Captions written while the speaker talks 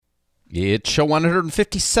It's show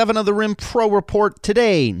 157 of the RIM Pro Report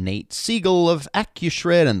today. Nate Siegel of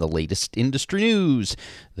AccuShred and the latest industry news.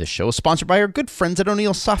 This show is sponsored by our good friends at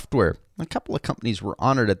O'Neill Software. A couple of companies were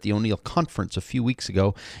honored at the O'Neill Conference a few weeks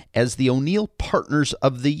ago as the O'Neill Partners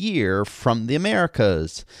of the Year from the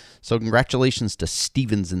Americas. So congratulations to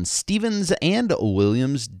Stevens & Stevens and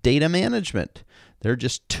Williams Data Management. They're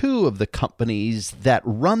just two of the companies that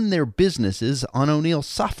run their businesses on O'Neill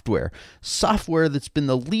Software, software that's been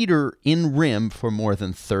the leader in RIM for more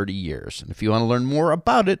than 30 years. And if you want to learn more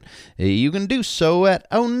about it, you can do so at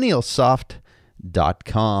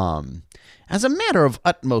o'neillsoft.com. As a matter of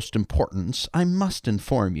utmost importance, I must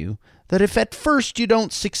inform you that if at first you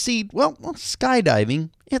don't succeed, well,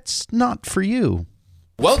 skydiving, it's not for you.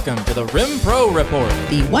 Welcome to the RIM Pro Report,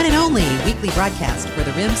 the one and only weekly broadcast for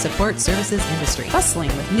the RIM support services industry,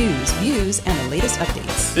 bustling with news, views, and the latest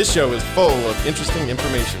updates. This show is full of interesting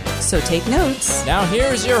information. So take notes. Now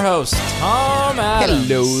here's your host, Tom Adams.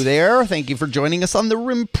 Hello there. Thank you for joining us on the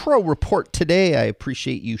RIM Pro Report today. I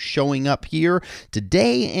appreciate you showing up here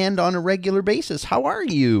today and on a regular basis. How are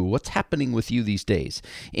you? What's happening with you these days?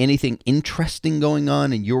 Anything interesting going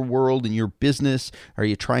on in your world, in your business? Are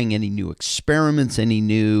you trying any new experiments, any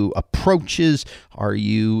new approaches? Are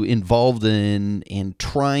you involved in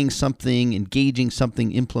trying something, engaging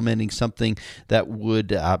something, implementing something that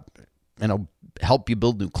would help you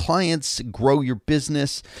build new clients, grow your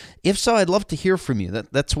business? If so, I'd love to hear from you.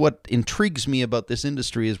 That's what intrigues me about this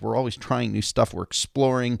industry is we're always trying new stuff, we're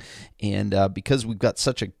exploring, and because we've got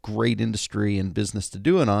such a great industry and business to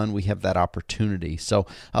do it on, we have that opportunity. So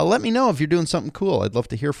let me know if you're doing something cool. I'd love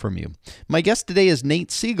to hear from you. My guest today is Nate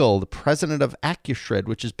Siegel, the president of AccuShred,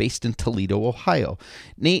 which is based in Toledo, Ohio.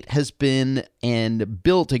 Nate has been and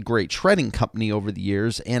built a great shredding company over the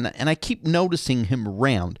years, and I keep noticing him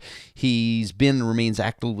around. He's been and remains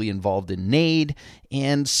actively involved in NADE.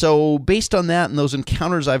 And so based on that and those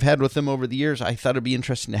encounters I've had with him over the years, I thought it'd be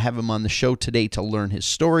interesting to have him on the show today to learn his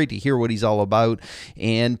story, to hear what he's all about,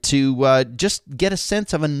 and to just get a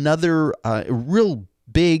sense of another real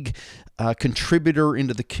big contributor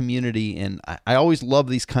into the community. And I always love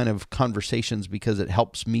these kind of conversations because it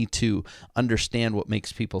helps me to understand what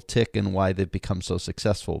makes people tick and why they've become so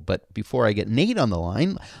successful. But before I get Nate on the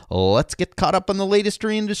line, let's get caught up on the latest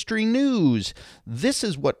industry news. This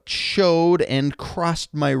is what showed and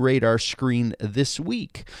crossed my radar screen this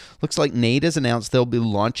week. Looks like Nate has announced they'll be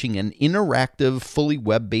launching an interactive, fully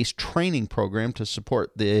web-based training program to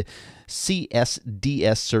support the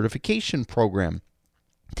CSDS certification program.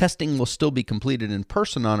 Testing will still be completed in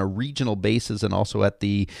person on a regional basis and also at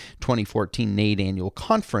the 2014 NADE annual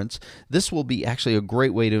conference. This will be actually a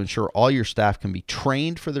great way to ensure all your staff can be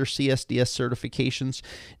trained for their CSDS certifications.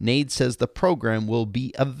 NADE says the program will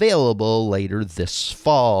be available later this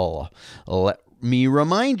fall. Let me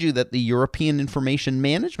remind you that the European Information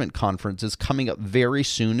Management Conference is coming up very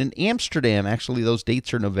soon in Amsterdam. Actually, those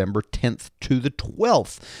dates are November 10th to the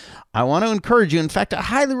 12th. I want to encourage you. In fact, I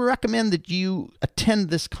highly recommend that you attend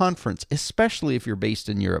this conference, especially if you're based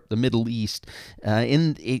in Europe, the Middle East,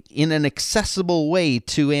 in an accessible way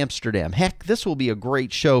to Amsterdam. Heck, this will be a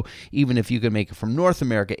great show, even if you can make it from North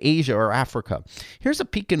America, Asia, or Africa. Here's a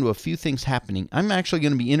peek into a few things happening. I'm actually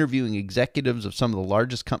going to be interviewing executives of some of the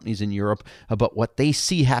largest companies in Europe about what they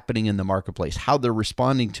see happening in the marketplace, how they're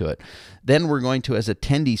responding to it. Then we're going to, as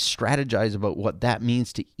attendees, strategize about what that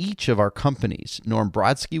means to each of our companies. Norm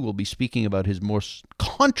Brodsky will be speaking about his most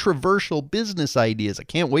controversial business ideas. I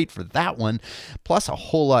can't wait for that one, plus a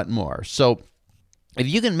whole lot more. So if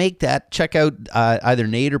you can make that, check out either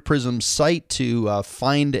NADE or Prism's site to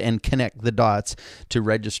find and connect the dots to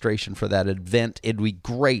registration for that event. It'd be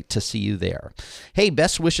great to see you there. Hey,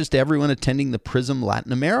 best wishes to everyone attending the Prism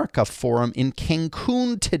Latin America Forum in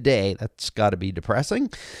Cancun today. That's got to be depressing,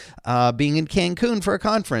 being in Cancun for a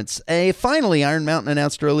conference. Finally, Iron Mountain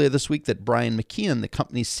announced earlier this week that Brian McKeon, the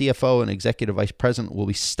company's CFO and Executive Vice President, will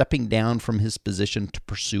be stepping down from his position to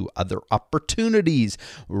pursue other opportunities.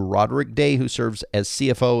 Roderick Day, who serves as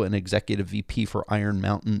CFO and Executive VP for Iron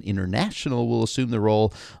Mountain International, will assume the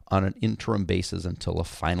role on an interim basis until a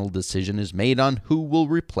final decision is made on who will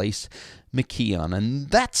replace McKeon. And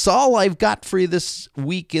that's all I've got for you this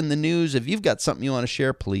week in the news. If you've got something you want to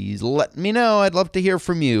share, please let me know. I'd love to hear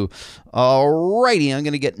from you. Alrighty, I'm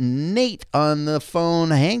going to get Nate on the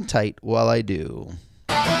phone. Hang tight while I do.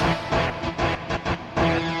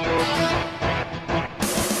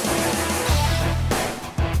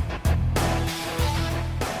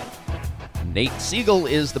 Nate Siegel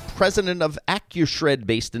is the president of AccuShred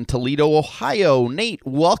based in Toledo, Ohio. Nate,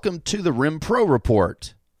 welcome to the RIM Pro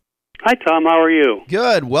Report. Hi, Tom. How are you?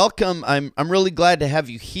 Good. Welcome. I'm really glad to have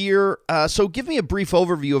you here. So give me a brief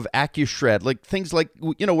overview of AccuShred, like things like,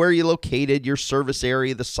 where you're located, your service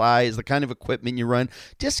area, the size, the kind of equipment you run.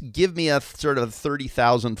 Just give me a sort of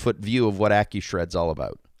 30,000-foot view of what AccuShred's all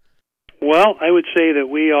about. Well, I would say that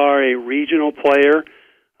we are a regional player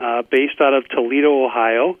based out of Toledo,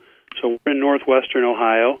 Ohio. So we're in northwestern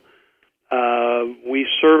Ohio. We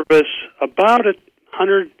service about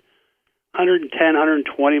 110,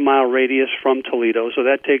 120-mile radius from Toledo. So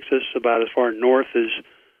that takes us about as far north as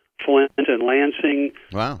Flint and Lansing.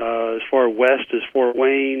 Wow. As far west as Fort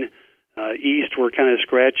Wayne. East, we're kind of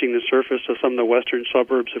scratching the surface of some of the western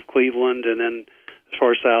suburbs of Cleveland. And then as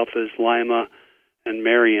far south as Lima and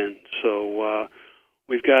Marion. So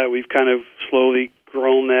we've kind of slowly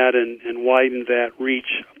grown that and widened that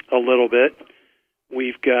reach a little bit.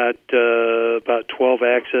 We've got about 12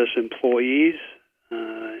 Access employees,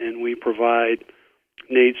 and we provide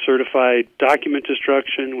NAIDS-certified document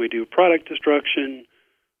destruction. We do product destruction,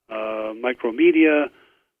 micromedia.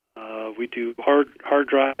 We do hard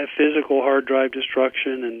drive, physical hard drive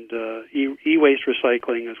destruction, and e-waste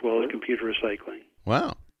recycling as well as computer recycling.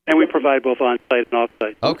 Wow. And we provide both on-site and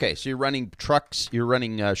off-site. Okay, so you're running trucks,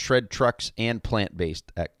 shred trucks, and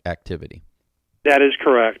plant-based activity. That is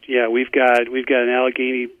correct. Yeah, we've got an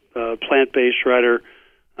Allegheny plant-based shredder.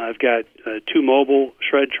 I've got 2 mobile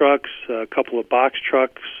shred trucks, a couple of box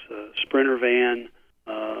trucks, a Sprinter van.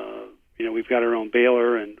 We've got our own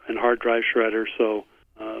baler and hard drive shredder. So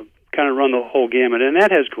kind of run the whole gamut, and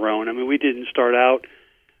that has grown. I mean, we didn't start out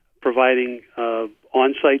providing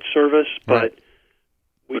on-site service, but Right.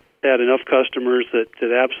 we had enough customers that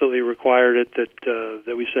absolutely required it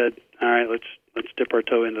that we said, all right, let's dip our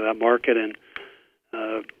toe into that market, and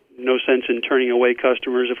no sense in turning away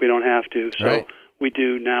customers if we don't have to. So Right. we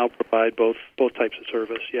do now provide both types of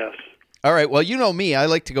service. Yes. All right. Well, you know me. I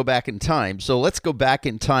like to go back in time. So let's go back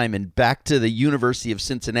in time and back to the University of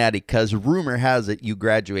Cincinnati, because rumor has it you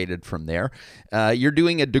graduated from there. You're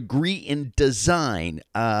doing a degree in design.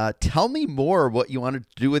 Tell me more what you wanted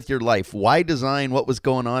to do with your life. Why design? What was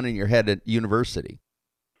going on in your head at university?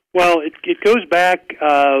 Well, it goes back.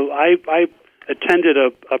 I attended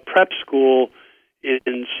a prep school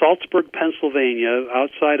in Saltsburg, Pennsylvania,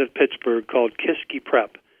 outside of Pittsburgh, called Kiski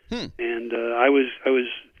Prep. And I was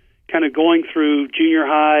kind of going through junior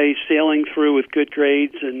high, sailing through with good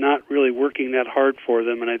grades and not really working that hard for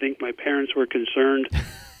them. And I think my parents were concerned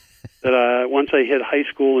that once I hit high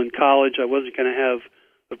school and college, I wasn't going to have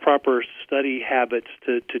the proper study habits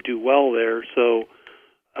to do well there. So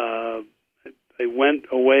I went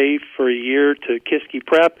away for a year to Kiski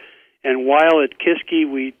Prep. And while at Kiski,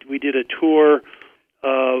 we did a tour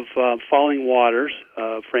of Falling Waters,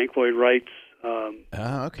 Frank Lloyd Wright's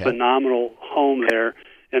phenomenal home there.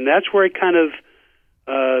 And that's where I kind of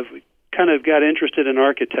got interested in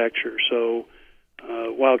architecture. So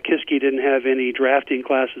while Kiski didn't have any drafting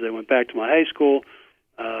classes, I went back to my high school,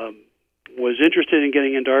 was interested in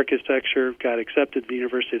getting into architecture, got accepted to the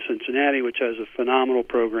University of Cincinnati, which has a phenomenal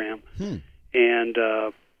program. And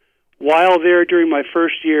while there during my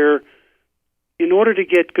first year, in order to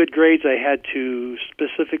get good grades, I had to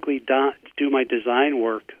specifically do my design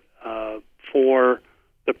work for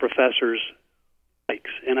the professors'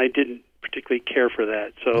 likes, and I didn't particularly care for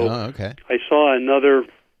that. So I saw another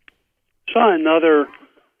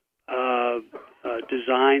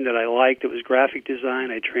design that I liked. It was graphic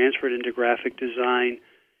design. I transferred into graphic design,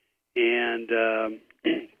 and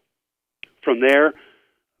from there,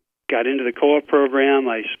 got into the co-op program.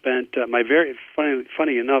 I spent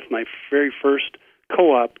funny enough, my very first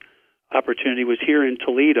co-op opportunity was here in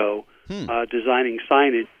Toledo, designing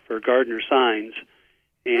signage for Gardner Signs.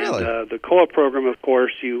 And Really? The co-op program, of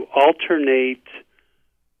course, you alternate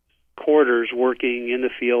quarters working in the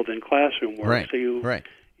field and classroom work. Right. So you, Right.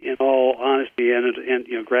 in all honesty,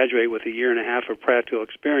 and graduate with a year and a half of practical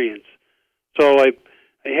experience. So I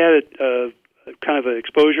had kind of an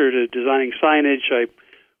exposure to designing signage.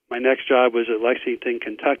 My next job was at Lexington,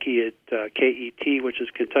 Kentucky, at KET, which is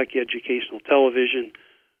Kentucky Educational Television,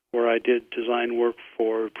 where I did design work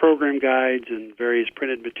for program guides and various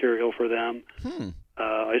printed material for them.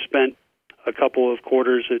 I spent a couple of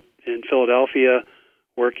quarters in Philadelphia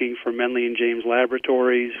working for Menley and James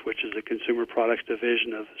Laboratories, which is a consumer products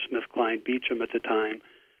division of SmithKline Beecham at the time,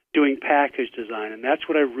 doing package design. And that's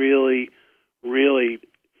what I really, really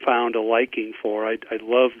found a liking for. I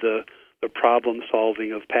love the problem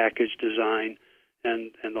solving of package design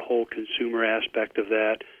and the whole consumer aspect of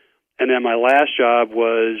that. And then my last job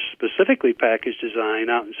was specifically package design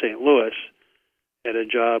out in St. Louis at a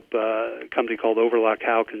company called Overlock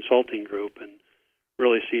Howe Consulting Group, and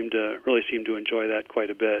really seemed to enjoy that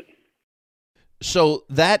quite a bit. So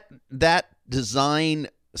that design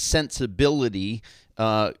sensibility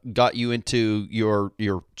got you into your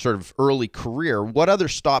sort of early career. What other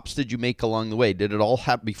stops did you make along the way? Did it all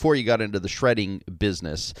happen before you got into the shredding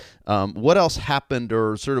business? What else happened,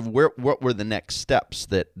 or sort of what were the next steps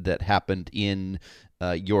that happened in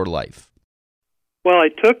your life? Well, I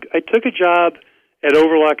took a job at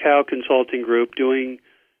Overlock Howe Consulting Group doing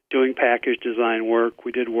package design work.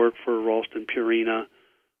 We did work for Ralston Purina,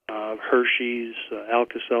 Hershey's,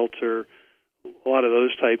 Alka-Seltzer, a lot of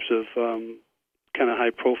those types of kind of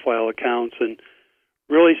high-profile accounts, and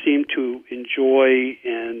really seemed to enjoy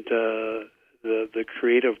and the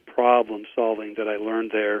creative problem solving that I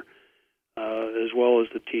learned there, as well as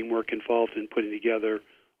the teamwork involved in putting together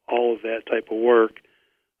all of that type of work.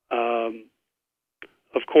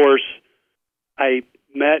 Of course, I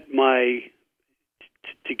met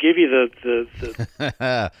to give you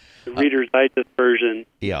the Reader's Digest version.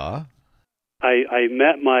 Yeah. I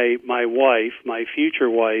met my wife, my future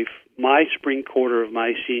wife, my spring quarter of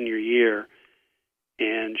my senior year,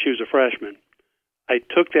 and she was a freshman. I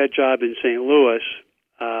took that job in St. Louis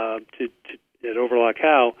at Overlock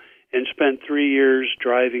Howe and spent 3 years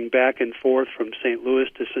driving back and forth from St. Louis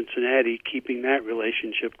to Cincinnati, keeping that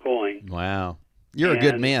relationship going. Wow. You're a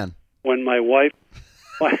good man. When my wife...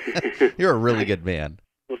 You're a really good man.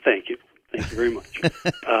 Well, thank you. Thank you very much.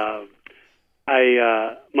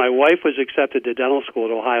 My wife was accepted to dental school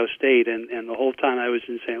at Ohio State, and the whole time I was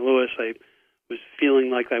in St. Louis, I was feeling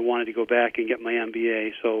like I wanted to go back and get my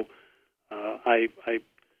MBA. So I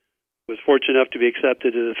was fortunate enough to be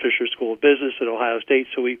accepted to the Fisher School of Business at Ohio State.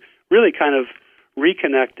 So we really kind of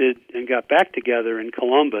reconnected and got back together in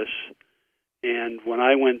Columbus. And when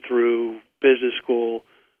I went through business school,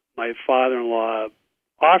 my father-in-law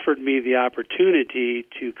offered me the opportunity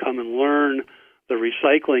to come and learn the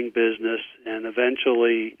recycling business and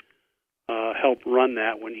eventually help run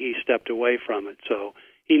that when he stepped away from it. So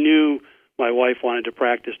he knew my wife wanted to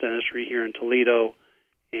practice dentistry here in Toledo,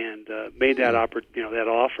 and made that offer,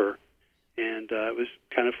 and it was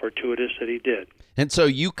kind of fortuitous that he did. And so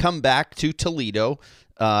you come back to Toledo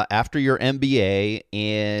after your MBA,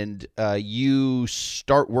 and you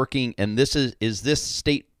start working. And this is this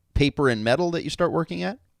State Paper and Metal that you start working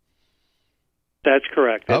at? That's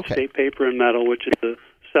correct. That's Okay. State Paper and Metal, which is a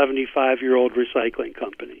 75-year-old recycling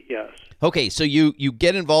company. Yes. Okay, so you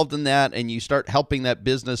get involved in that, and you start helping that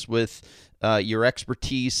business with your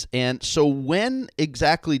expertise. And so when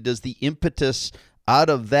exactly does the impetus out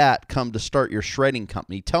of that come to start your shredding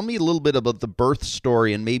company? Tell me a little bit about the birth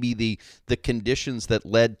story and maybe the conditions that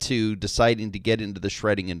led to deciding to get into the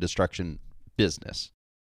shredding and destruction business.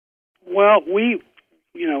 Well,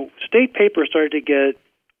 State Paper started to get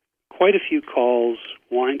quite a few calls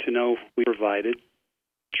wanting to know if we provided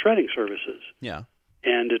shredding services. Yeah.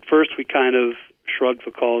 And at first we kind of shrugged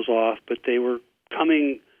the calls off, but they were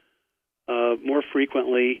coming more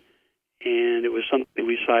frequently, and it was something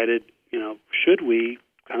we decided, should we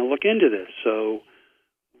kind of look into this? So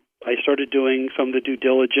I started doing some of the due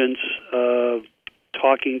diligence,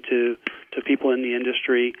 talking to people in the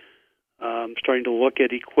industry, starting to look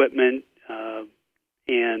at equipment,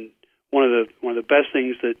 and one of the best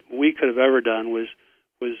things that we could have ever done was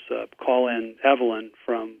call in Evelyn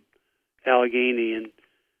from Allegheny, and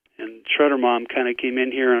Shredder Mom kind of came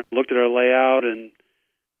in here and looked at our layout and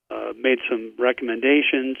made some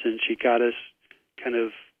recommendations, and she got us kind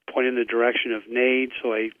of pointed in the direction of NAID.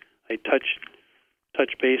 So I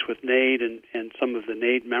touched base with NAID and some of the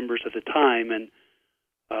NAID members at the time, and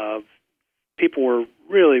people were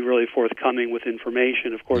really, really forthcoming with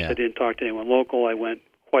information. Of course, Yeah. I didn't talk to anyone local. I went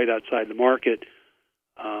quite outside the market,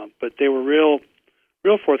 but they were real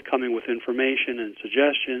forthcoming with information and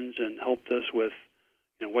suggestions, and helped us with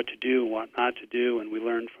what to do and what not to do, and we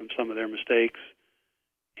learned from some of their mistakes.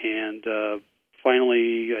 And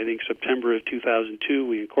finally, I think September of 2002,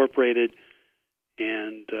 we incorporated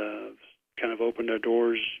and kind of opened our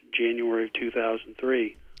doors January of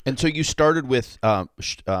 2003. And so you started with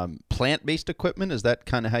plant-based equipment. Is that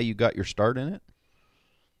kind of how you got your start in it?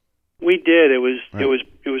 We did. It was Right.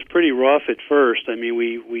 it was pretty rough at first. I mean,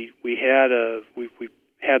 we had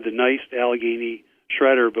the nice Allegheny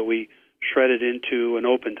shredder, but we shredded into an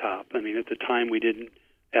open top. I mean, at the time we didn't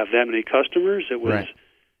have that many customers. It was Right.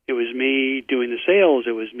 it was me doing the sales.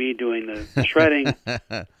 It was me doing the shredding.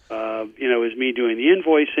 It was me doing the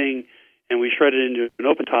invoicing, and we shredded into an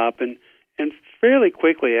open top. And fairly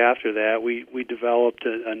quickly after that, we developed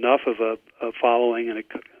enough of a following and a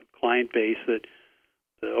client base that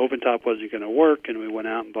the open top wasn't going to work, and we went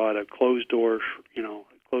out and bought a closed door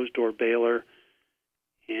baler,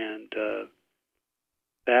 and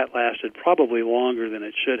that lasted probably longer than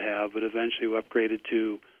it should have, but eventually we upgraded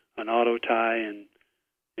to an auto tie and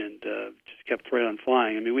just kept right on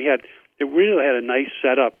flying. I mean, it really had a nice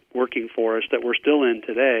setup working for us that we're still in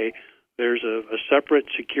today. There's a separate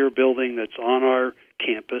secure building that's on our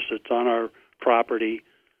campus, it's on our property,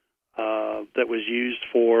 that was used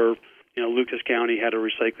for, Lucas County had a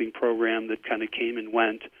recycling program that kind of came and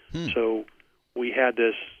went. So we had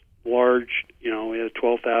this large, we had a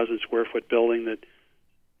 12,000 square foot building that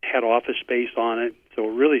had office space on it. So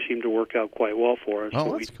it really seemed to work out quite well for us. Oh,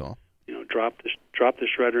 so that's cool. Dropped the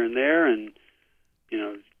shredder in there and,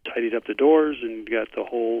 tidied up the doors and got the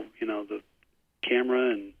whole, the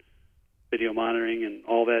camera and video monitoring and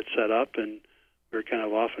all that set up, and we were kind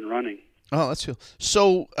of off and running. Oh, that's cool.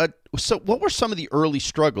 So what were some of the early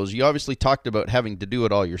struggles? You obviously talked about having to do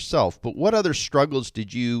it all yourself, but what other struggles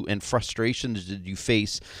and frustrations did you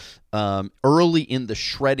face early in the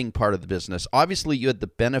shredding part of the business? Obviously, you had the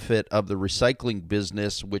benefit of the recycling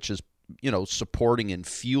business, which is supporting and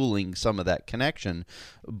fueling some of that connection,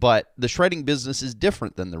 but the shredding business is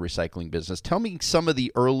different than the recycling business. Tell me some of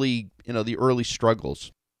the early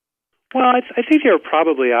struggles. Well, I think they were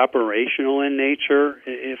probably operational in nature.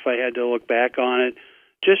 If I had to look back on it,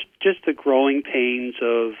 just the growing pains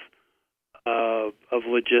of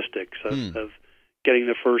logistics, of getting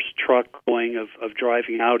the first truck going, of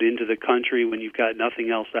driving out into the country when you've got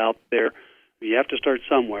nothing else out there. You have to start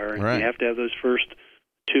somewhere, and you have to have those first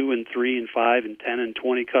 2 and 3 and 5 and 10 and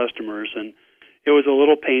 20 customers, and it was a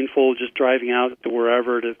little painful just driving out to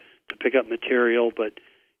wherever to pick up material, but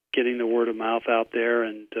getting the word of mouth out there,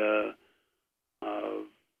 and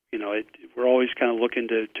we're always kind of looking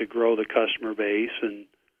to grow the customer base, and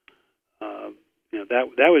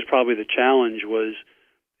that was probably the challenge, was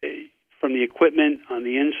from the equipment on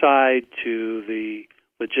the inside to the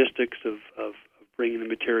logistics of bringing the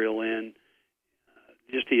material in,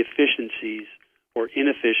 just the efficiencies or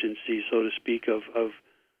inefficiencies, so to speak, of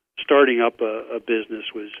starting up a business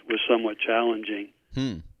was somewhat challenging.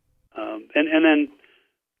 And then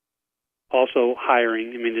also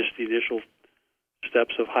hiring. I mean, just the initial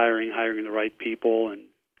steps of hiring the right people, and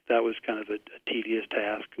that was kind of a tedious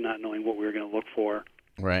task, not knowing what we were going to look for.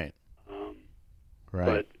 Right.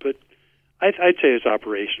 Right. But I'd say it's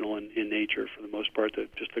operational in nature for the most part,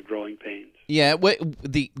 just the growing pains. Yeah,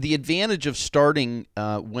 the advantage of starting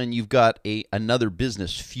when you've got another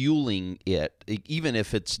business fueling it, even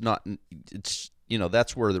if it's not,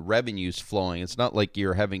 that's where the revenue's flowing. It's not like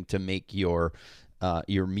you're having to make your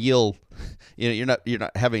meal, you're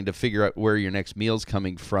not having to figure out where your next meal's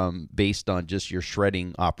coming from based on just your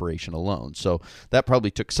shredding operation alone. So that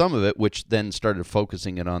probably took some of it, which then started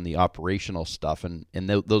focusing it on the operational stuff and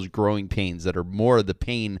those growing pains that are more of the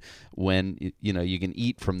pain when you can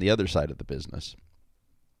eat from the other side of the business.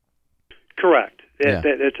 Correct.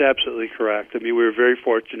 That's absolutely correct. I mean, we were very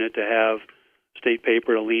fortunate to have State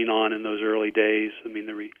Paper to lean on in those early days. I mean,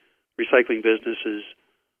 the recycling business is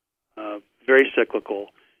very cyclical,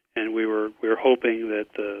 and we were hoping that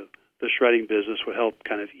the shredding business would help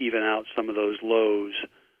kind of even out some of those lows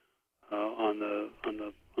on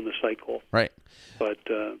the cycle. Right. But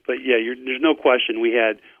yeah, there's no question we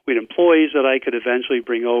had employees that I could eventually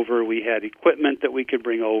bring over. We had equipment that we could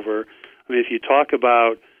bring over. I mean, if you talk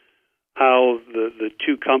about how the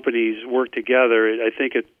two companies work together, I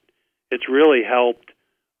think it's really helped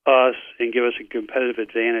us and give us a competitive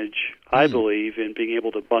advantage, I believe, in being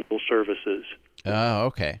able to bundle services. Oh,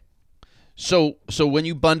 okay. So when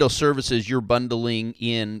you bundle services, you're bundling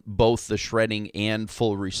in both the shredding and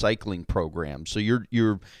full recycling program. So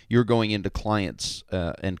you're going into clients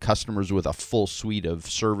and customers with a full suite of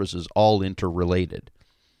services, all interrelated.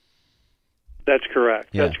 That's correct.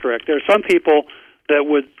 Yeah. That's correct. There are some people that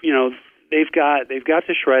would, they've got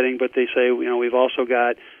the shredding, but they say, we've also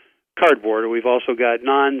got cardboard, or we've also got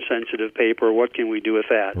non-sensitive paper. What can we do with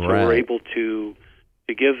that? So we're able to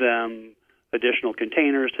give them additional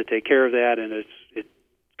containers to take care of that, and it's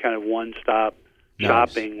kind of one-stop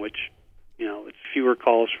shopping, which it's fewer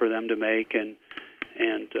calls for them to make, and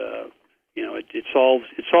it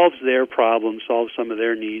solves their problems, solves some of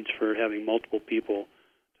their needs for having multiple people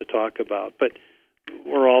to talk about. But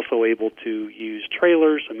we're also able to use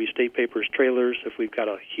trailers. I mean, State Paper's trailers, if we've got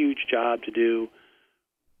a huge job to do,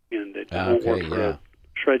 and it won't work for a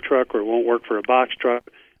shred truck or it won't work for a box truck,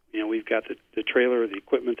 we've got the trailer or the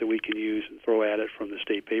equipment that we can use and throw at it from the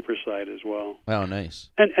State Paper side as well. Oh, nice.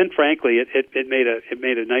 And frankly, it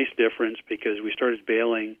made a nice difference because we started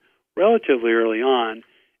baling relatively early on,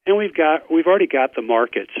 and we've already got the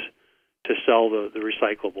markets to sell the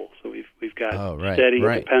recyclable. So we've got steady,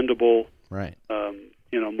 dependable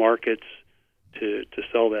markets to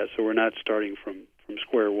sell that. So we're not starting from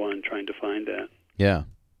square one trying to find that. Yeah.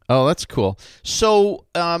 Oh, that's cool. So,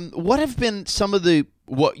 what have been some of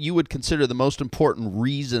what you would consider the most important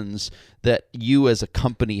reasons that you as a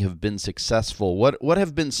company have been successful? What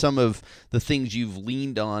have been some of the things you've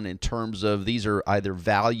leaned on in terms of these are either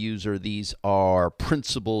values or these are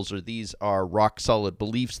principles or these are rock solid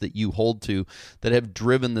beliefs that you hold to that have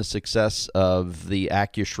driven the success of the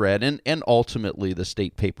AccuShred and ultimately the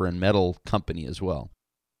State Paper and Metal Company as well?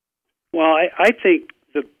 Well, I think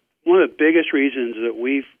one of the biggest reasons that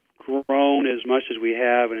we've grown as much as we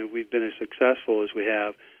have and we've been as successful as we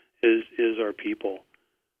have is our people.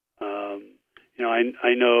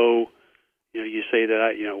 I know, you say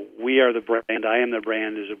that, we are the brand. I am the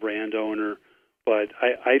brand as a brand owner, but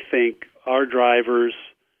I think our drivers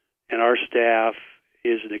and our staff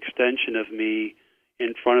is an extension of me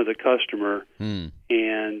in front of the customer.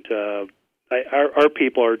 And our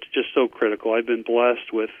people are just so critical. I've been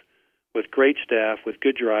blessed with great staff, with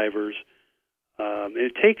good drivers.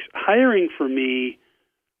 It takes hiring for me.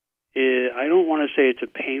 I don't want to say it's a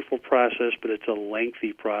painful process, but it's a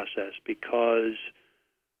lengthy process because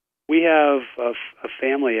we have a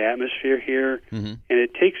family atmosphere here, and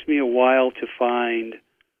it takes me a while to find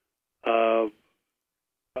a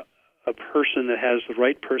person that has the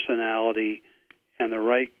right personality and the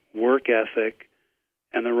right work ethic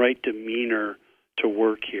and the right demeanor to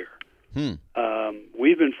work here.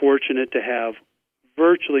 We've been fortunate to have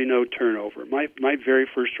virtually no turnover. My very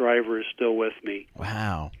first driver is still with me.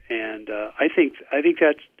 Wow! And I think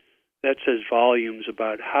that says volumes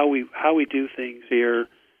about how we do things here,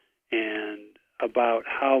 and about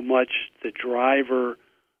how much the driver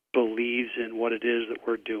believes in what it is that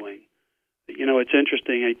we're doing. It's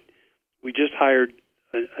interesting. We just hired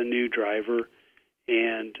a new driver,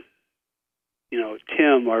 and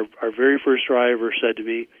Tim, our very first driver, said to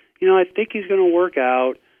me, I think he's going to work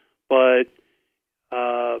out, but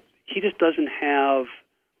he just doesn't have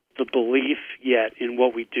the belief yet in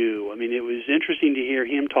what we do. I mean, it was interesting to hear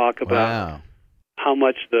him talk about how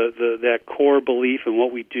much that core belief in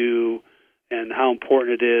what we do and how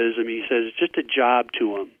important it is. I mean, he says it's just a job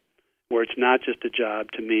to him, where it's not just a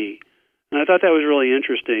job to me. And I thought that was really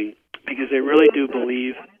interesting because they really do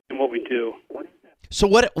believe in what we do. So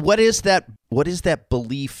what is that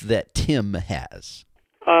belief that Tim has?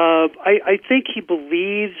 I think he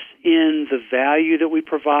believes in the value that we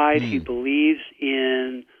provide. He believes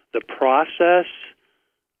in the process,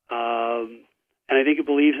 and I think he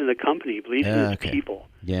believes in the company. He believes in his people.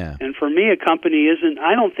 Yeah. And for me, a company isn't.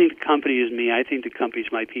 I don't think the company is me. I think the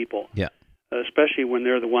company's my people. Yeah. Especially when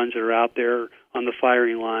they're the ones that are out there on the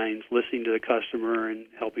firing lines, listening to the customer and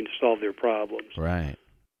helping to solve their problems. Right.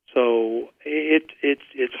 So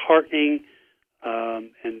it's heartening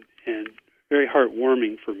and very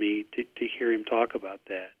heartwarming for me to hear him talk about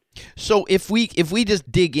that. So if we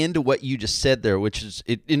just dig into what you just said there, which is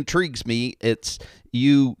it intrigues me. It's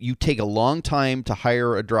you take a long time to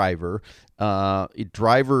hire a driver.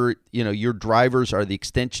 Your drivers are the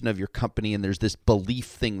extension of your company, and there's this belief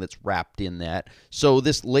thing that's wrapped in that. So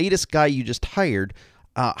this latest guy you just hired,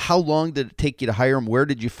 how long did it take you to hire him? Where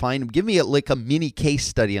did you find him? Give me a mini case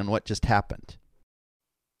study on what just happened.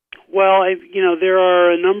 Well, there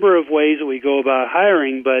are a number of ways that we go about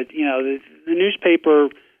hiring, but the newspaper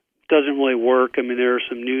doesn't really work. I mean, there are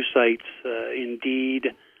some news sites. Indeed,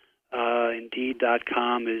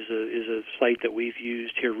 Indeed.com is a site that we've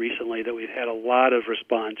used here recently that we've had a lot of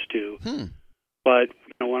response to. But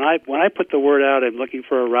when I put the word out, I'm looking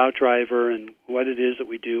for a route driver and what it is that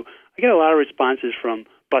we do. I get a lot of responses from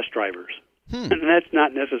bus drivers, and that's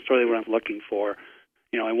not necessarily what I'm looking for.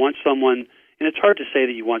 I want someone. And it's hard to say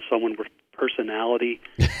that you want someone with personality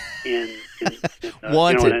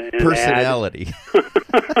wanted personality.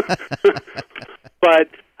 But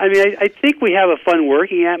I mean, I think we have a fun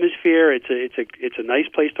working atmosphere. It's a nice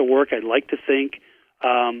place to work. I'd like to think,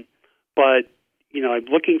 but I'm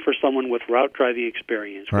looking for someone with route driving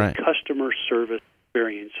experience, with customer service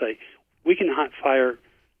experience. We can hire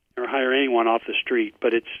anyone off the street,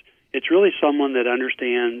 but it's really someone that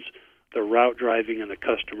understands the route driving and the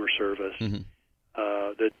customer service.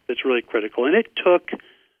 That's really critical. And it took.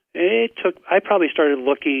 I probably started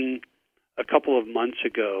looking a couple of months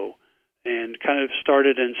ago, and kind of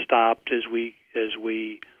started and stopped as we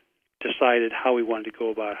decided how we wanted to go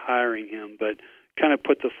about hiring him. But kind of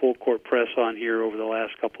put the full court press on here over the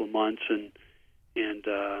last couple of months, and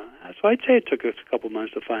so I'd say it took us a couple of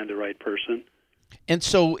months to find the right person. And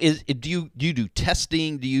so, do you do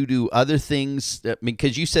testing? Do you do other things?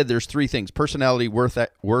 Because you said there's three things: personality,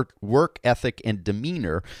 work ethic, and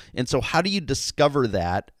demeanor. And so, how do you discover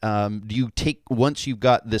that? Do you take, once you've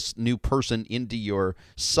got this new person into your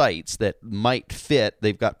sites that might fit?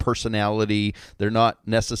 They've got personality. They're not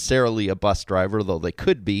necessarily a bus driver, though they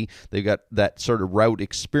could be. They've got that sort of route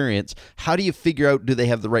experience. How do you figure out, do they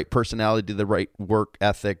have the right personality, the right work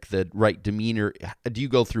ethic, the right demeanor? Do you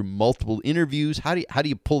go through multiple interviews? How do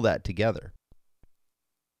you pull that together?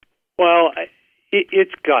 Well,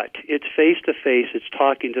 it's gut. It's face-to-face. It's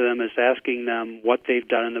talking to them. It's asking them what they've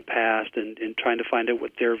done in the past and trying to find out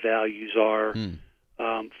what their values are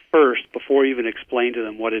first before you even explain to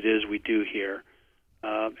them what it is we do here.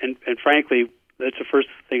 And frankly, that's the first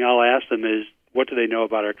thing I'll ask them is, what do they know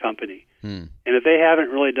about our company? And if they haven't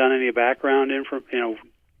really done any background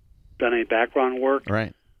done any background work,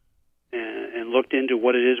 right, and looked into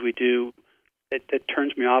what it is we do, it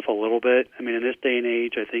turns me off a little bit. I mean, in this day and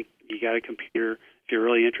age, I think you got a computer. If you're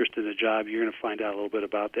really interested in a job, you're going to find out a little bit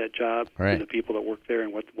about that job right, and the people that work there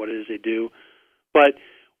and what it is they do. But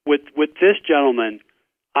with this gentleman,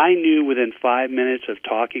 I knew within 5 minutes of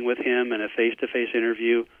talking with him in a face-to-face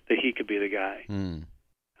interview that he could be the guy.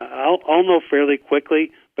 I'll know fairly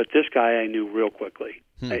quickly, but this guy I knew real quickly.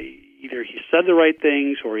 Either he said the right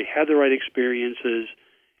things or he had the right experiences,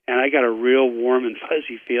 and I got a real warm and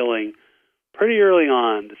fuzzy feeling pretty early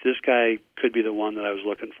on that this guy could be the one that I was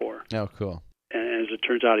looking for. Oh, cool. And as it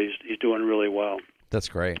turns out, he's doing really well. That's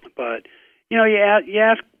great. But, you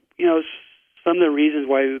ask, some of the reasons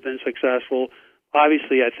why we've been successful.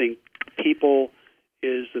 Obviously, I think people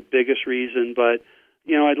is the biggest reason, but,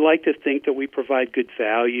 I'd like to think that we provide good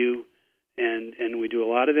value and we do a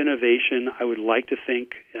lot of innovation. I would like to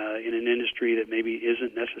think in an industry that maybe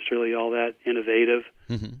isn't necessarily all that innovative.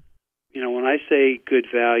 When I say good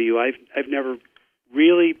value, I've never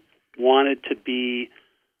really wanted to be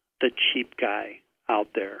the cheap guy out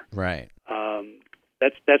there. Right.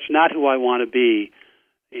 That's not who I want to be.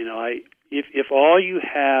 If all you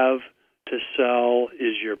have to sell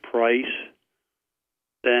is your price,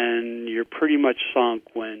 then you're pretty much sunk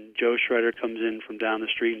when Joe Shredder comes in from down the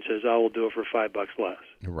street and says, "I will do it for $5 less."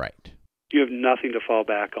 Right. You have nothing to fall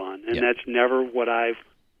back on, and that's never what I've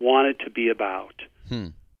wanted to be about.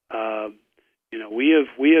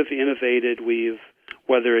 We have innovated.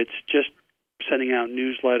 Whether it's just sending out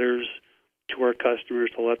newsletters to our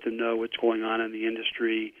customers to let them know what's going on in the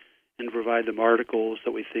industry and provide them articles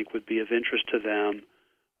that we think would be of interest to them,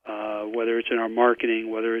 whether it's in our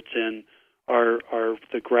marketing, whether it's in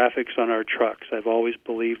the graphics on our trucks. I've always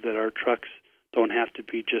believed that our trucks don't have to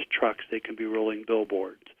be just trucks. They can be rolling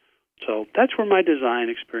billboards. So that's where my design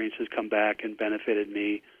experience has come back and benefited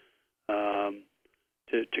me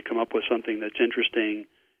to come up with something that's interesting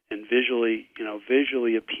and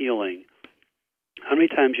visually appealing. How many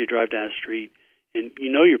times you drive down the street and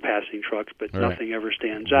you're passing trucks, but nothing ever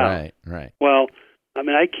stands out? Right. Well,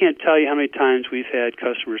 I can't tell you how many times we've had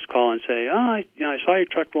customers call and say, I saw your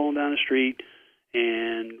truck rolling down the street,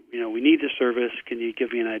 and we need this service. Can you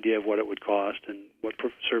give me an idea of what it would cost and what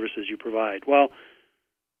services you provide? Well,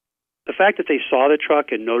 the fact that they saw the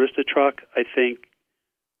truck and noticed the truck, I think,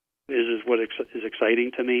 is what is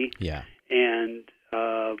exciting to me. Yeah. And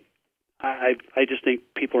I just think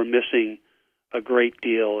people are missing a great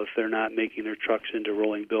deal if they're not making their trucks into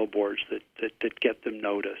rolling billboards that get them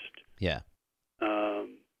noticed. Yeah.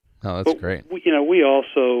 That's great. We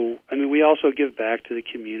also give back to the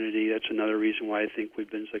community. That's another reason why I think we've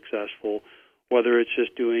been successful. Whether it's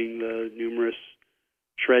just doing the numerous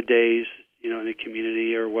shred days, in the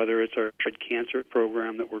community, or whether it's our shred cancer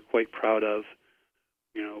program that we're quite proud of.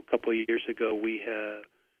 A couple of years ago, we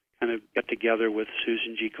kind of got together with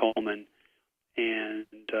Susan G. Komen, and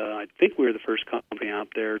I think we were the first company out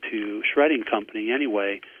there shredding company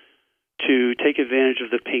anyway, to take advantage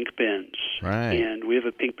of the pink bins. Right. And we have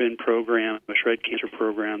a pink bin program, a shred cancer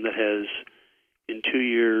program that has, in 2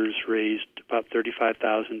 years, raised about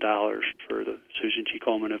 $35,000 for the Susan G.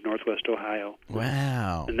 Komen of Northwest Ohio.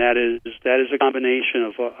 Wow. And that is a combination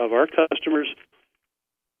of our customers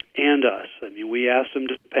and us. We asked them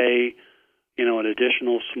to pay, an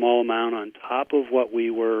additional small amount on top of what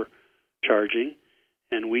we were charging,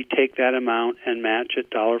 and we take that amount and match it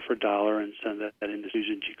dollar for dollar and send that into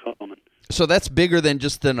Susan G. Komen. So that's bigger than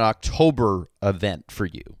just an October event for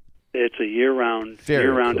you. It's a year-round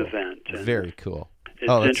cool. event. And very cool. It's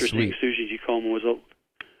that's interesting. Sweet. Susan G. Komen was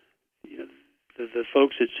the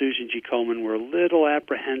folks at Susan G. Komen were a little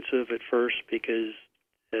apprehensive at first because,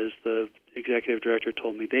 as the executive director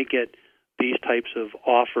told me, they get these types of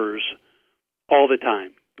offers all the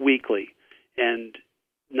time, weekly, and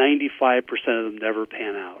 95% of them never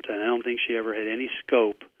pan out, and I don't think she ever had any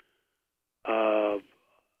scope,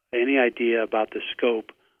 any idea about the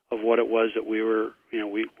scope of what it was that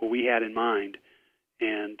what we had in mind,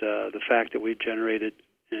 and the fact that we generated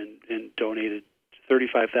and donated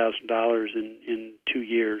 $35,000 in 2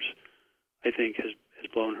 years, I think has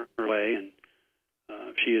blown her away, and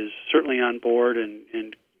she is certainly on board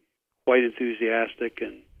and quite enthusiastic.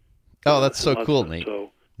 And that's so cool, Nate.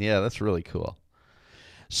 Yeah, that's really cool.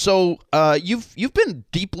 So you've been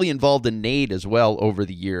deeply involved in NADE as well over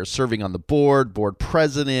the years, serving on the board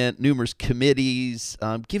president, numerous committees.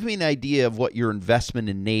 Give me an idea of what your investment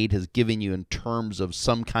in NADE has given you in terms of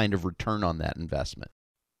some kind of return on that investment.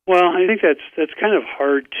 Well, I think that's kind of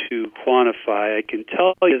hard to quantify. I can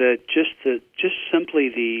tell you that just simply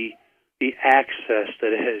the access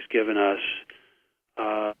that it has given us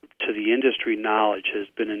to the industry knowledge has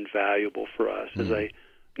been invaluable for us. As I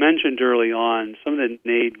mentioned early on, some of the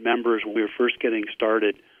NADE members, when we were first getting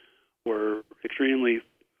started, were extremely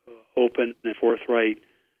open and forthright,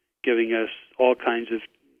 giving us all kinds of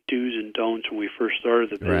do's and don'ts when we first started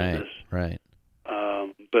the business. Right.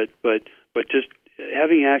 But just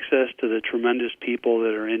having access to the tremendous people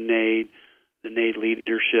that are in NADE, the NADE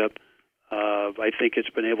leadership, I think it's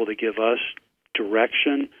been able to give us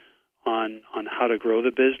direction on how to grow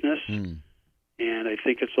the business, and I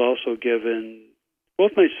think it's also given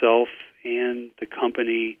both myself and the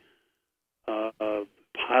company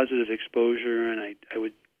positive exposure, and I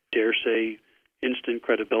would dare say instant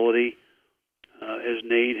credibility. As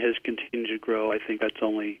NADE has continued to grow, I think that's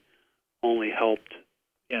only helped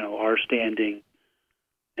our standing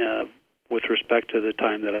with respect to the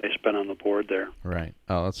time that I spent on the board there. Right.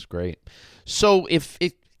 Oh, that's great. So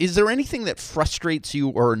is there anything that frustrates you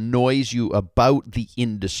or annoys you about the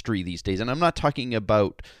industry these days? And I'm not talking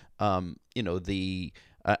about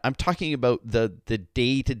I'm talking about the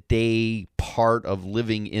day-to-day part of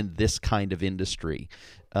living in this kind of industry.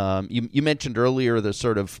 You mentioned earlier the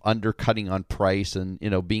sort of undercutting on price and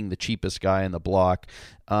being the cheapest guy on the block.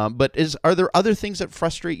 But are there other things that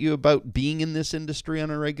frustrate you about being in this industry on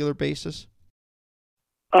a regular basis?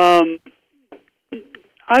 I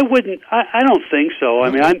don't think so.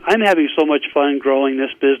 I mean, I'm having so much fun growing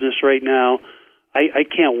this business right now. I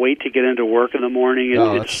can't wait to get into work in the morning.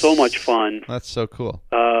 It's so much fun. That's so cool.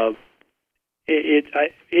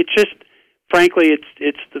 It's just, frankly,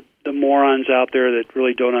 it's the morons out there that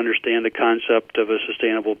really don't understand the concept of a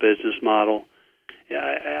sustainable business model.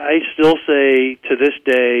 I still say to this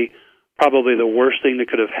day, probably the worst thing that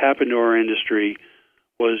could have happened to our industry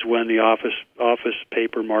was when the office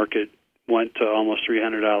paper market went to almost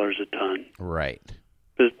 $300 a ton. Right.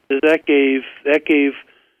 Because that gave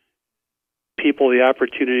people the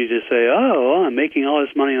opportunity to say, "Oh, well, I'm making all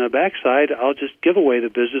this money on the backside. I'll just give away the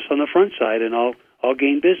business on the front side, and I'll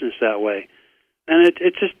gain business that way." And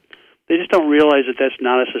they just don't realize that that's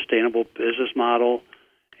not a sustainable business model,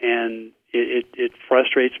 and it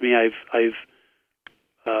frustrates me. I've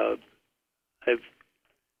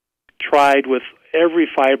tried with every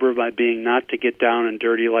fiber of my being not to get down and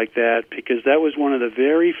dirty like that, because that was one of the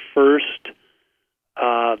very first,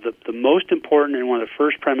 the most important and one of the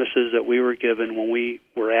first premises that we were given when we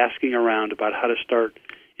were asking around about how to start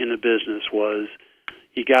in the business was,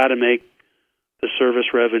 you got to make the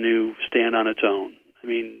service revenue stand on its own. I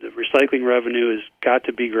mean, the recycling revenue has got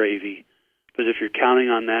to be gravy, because if you're counting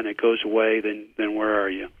on that and it goes away, then where are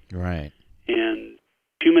you? Right. And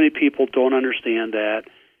too many people don't understand that.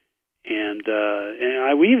 And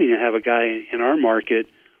we even have a guy in our market,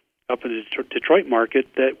 up in the Detroit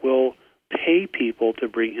market, that will pay people to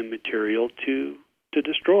bring him material to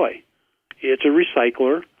destroy. It's a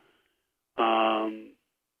recycler,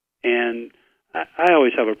 and I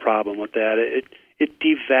always have a problem with that. It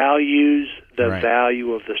devalues the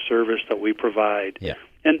value of the service that we provide. Yeah.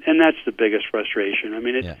 And that's the biggest frustration. I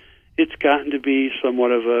mean, it's gotten to be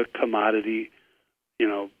somewhat of a commodity,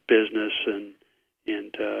 business, and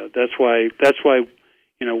that's why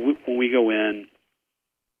when we go in,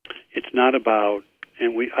 it's not about,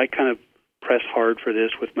 and I kind of press hard for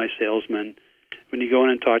this with my salesmen. When you go in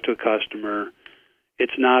and talk to a customer,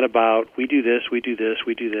 it's not about we do this, we do this,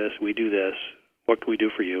 we do this, we do this. What can we do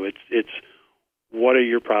for you? It's what are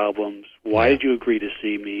your problems? Why did you agree to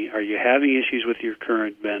see me? Are you having issues with your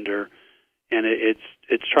current vendor? And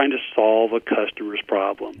it's trying to solve a customer's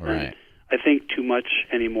problem. Right. And I think too much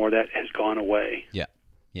anymore that has gone away.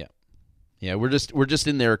 Yeah, we're just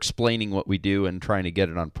in there explaining what we do and trying to get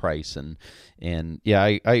it on price, and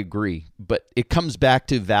I agree. But it comes back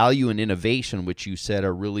to value and innovation, which you said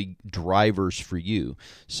are really drivers for you.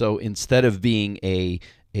 So instead of being a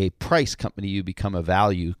a price company, you become a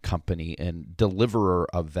value company and deliverer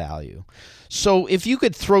of value. So if you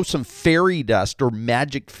could throw some fairy dust or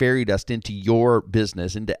magic fairy dust into your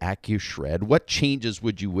business, into AccuShred, what changes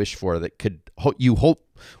would you wish for that you hope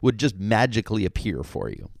would just magically appear for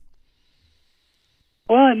you?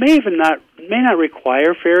 Well, it may not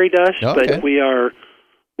require fairy dust, Okay. but we are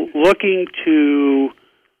looking to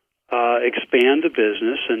expand the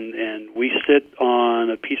business, and we sit on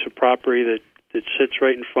a piece of property that sits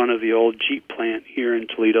right in front of the old Jeep plant here in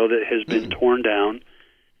Toledo that has been torn down,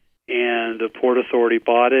 and the Port Authority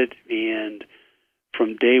bought it, and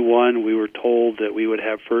from day one we were told that we would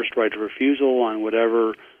have first right of refusal on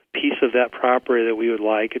whatever piece of that property that we would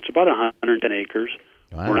like. It's about 110 acres.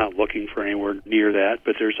 Wow. We're not looking for anywhere near that,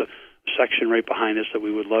 but there's a section right behind us that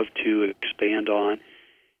we would love to expand on,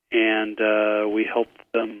 and we helped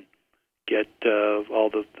them get all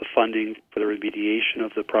the funding for the remediation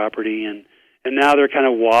of the property, and now they're kind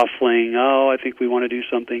of waffling, I think we want to do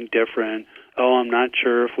something different. I'm not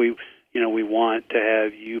sure if we want to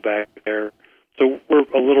have you back there. So we're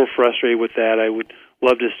a little frustrated with that. I would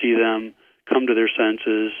love to see them come to their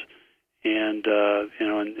senses and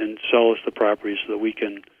and sell us the property so that we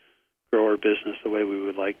can grow our business the way we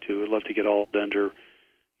would like to. We'd love to get all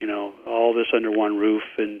this under one roof,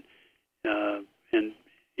 and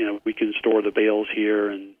we can store the bales here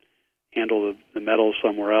and handle the metals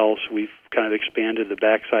somewhere else. We've kind of expanded the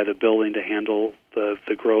backside of the building to handle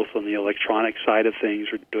the growth on the electronic side of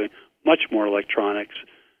things. We're doing much more electronics.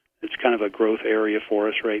 It's kind of a growth area for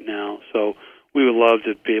us right now. So we would love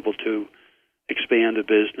to be able to expand the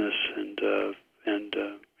business and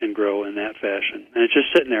grow in that fashion. And it's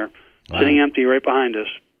just sitting there, sitting empty right behind us,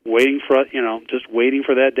 waiting for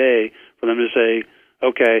that day for them to say,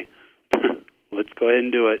 okay, let's go ahead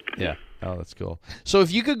and do it. Yeah. Oh, that's cool. So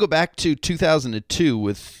if you could go back to 2002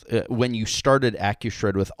 with when you started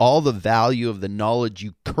AccuShred with all the value of the knowledge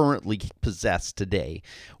you currently possess today,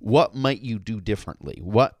 what might you do differently?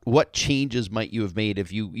 What changes might you have made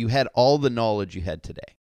if you had all the knowledge you had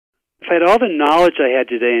today? If I had all the knowledge I had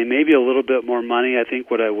today and maybe a little bit more money, I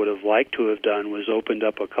think what I would have liked to have done was opened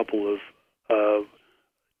up a couple of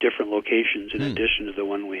different locations in addition to the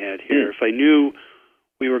one we had here. If I knew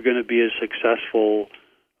we were going to be as successful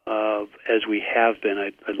as we have been,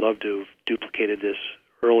 I'd love to have duplicated this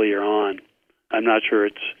earlier on. I'm not sure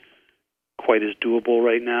it's quite as doable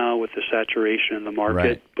right now with the saturation in the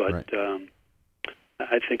market, but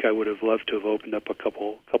I think I would have loved to have opened up a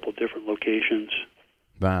couple different locations.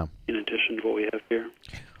 Wow. In addition to what we have here.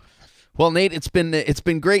 Well, Nate, it's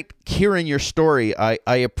been great hearing your story. I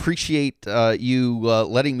appreciate you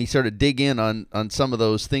letting me sort of dig in on some of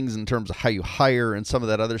those things in terms of how you hire and some of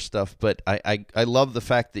that other stuff. But I love the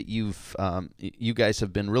fact that you guys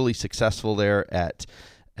have been really successful there at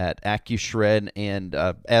AccuShred, and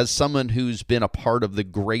as someone who's been a part of the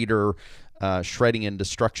greater shredding and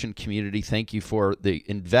destruction community, thank you for the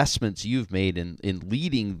investments you've made in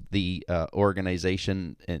leading the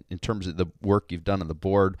organization in terms of the work you've done on the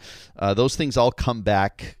board. Those things all come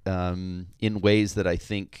back in ways that I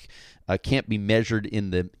think can't be measured in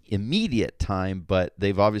the immediate time, but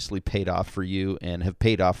they've obviously paid off for you and have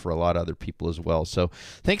paid off for a lot of other people as well. So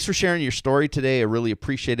thanks for sharing your story today. I really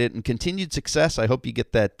appreciate it, and continued success. I hope you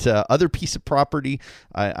get that other piece of property.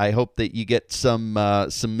 I hope that you get some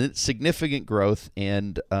significant growth,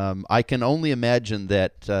 and I can only imagine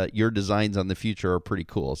that your designs on the future are pretty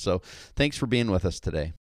cool. So thanks for being with us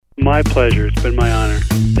today. My pleasure. It's been my honor.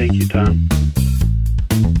 Thank you, Tom.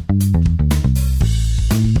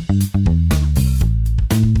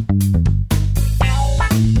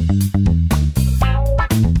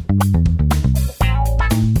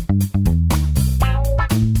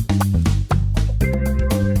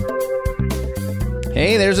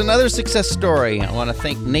 Hey, there's another success story. I want to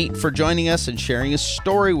thank Nate for joining us and sharing his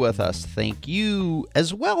story with us. Thank you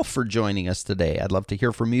as well for joining us today. I'd love to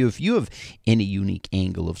hear from you. If you have any unique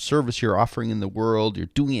angle of service you're offering in the world, you're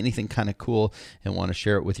doing anything kind of cool and want to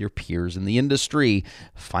share it with your peers in the industry.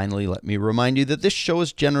 Finally, let me remind you that this show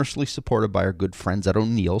is generously supported by our good friends at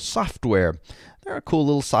O'Neill Software. They're a cool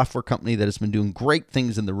little software company that has been doing great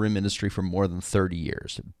things in the RIM industry for more than 30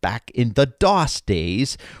 years. Back in the DOS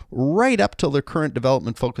days, right up till their current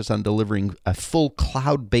development focus on delivering a full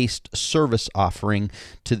cloud-based service offering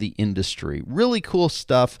to the industry. Really cool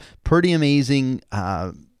stuff, pretty amazing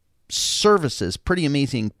services, pretty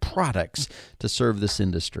amazing products to serve this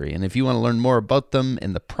industry. And if you want to learn more about them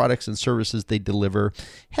and the products and services they deliver,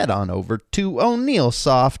 head on over to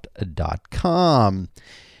O'NeillSoft.com.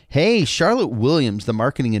 Hey, Charlotte Williams, the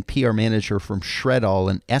marketing and PR manager from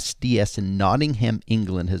Shredall and SDS in Nottingham,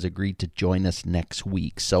 England, has agreed to join us next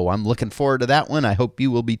week. So I'm looking forward to that one. I hope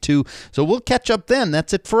you will be too. So we'll catch up then.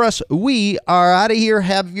 That's it for us. We are out of here.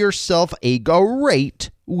 Have yourself a great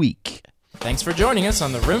week. Thanks for joining us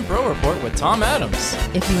on the Rim Pro Report with Tom Adams.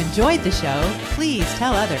 If you enjoyed the show, please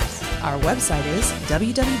tell others. Our website is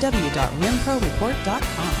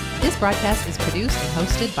www.rimproreport.com. This broadcast is produced and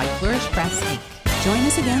hosted by Flourish Press, Inc. Join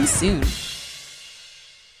us again soon.